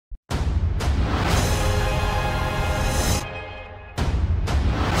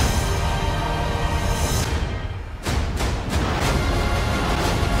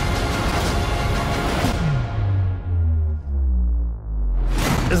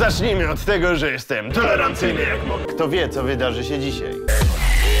zacznijmy od tego, że jestem tolerancyjny jak mogę. Kto wie, co wydarzy się dzisiaj.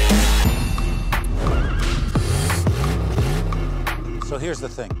 So here's the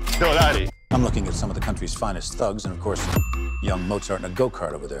thing. Dolary. I'm looking at some of the country's finest thugs, and of course, young Mozart in a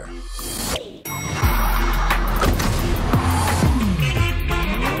go-kart over there.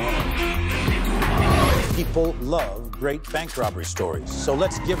 People love great bank robbery stories, so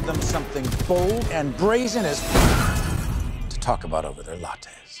let's give them something bold and brazen as to talk about over their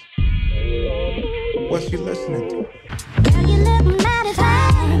lattes. What's you listening to? Girl, you look mighty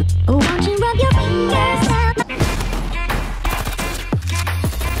fine. Won't you rub your fingers down?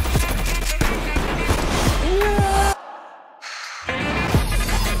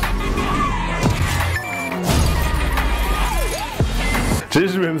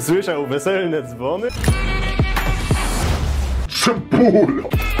 Czyżbym słyszał weselne dzwony? Cebula!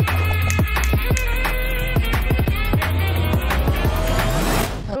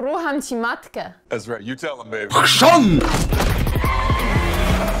 Rucham ci matkę. That's right, you tell him, baby. Chrzon!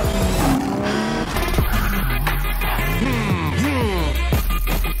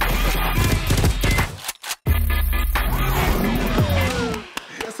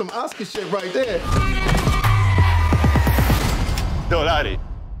 That's some Oscar shit right there. Dolary.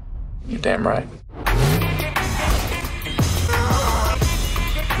 You're damn right.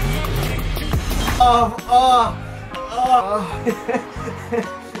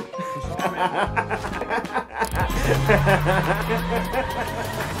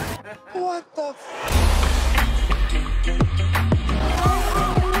 What the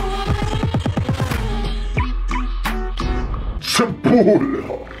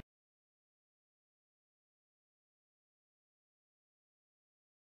Cebula!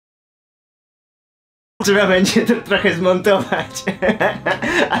 Trzeba będzie to trochę zmontować.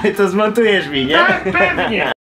 Ale to zmontujesz mi, nie? Tak, pewnie!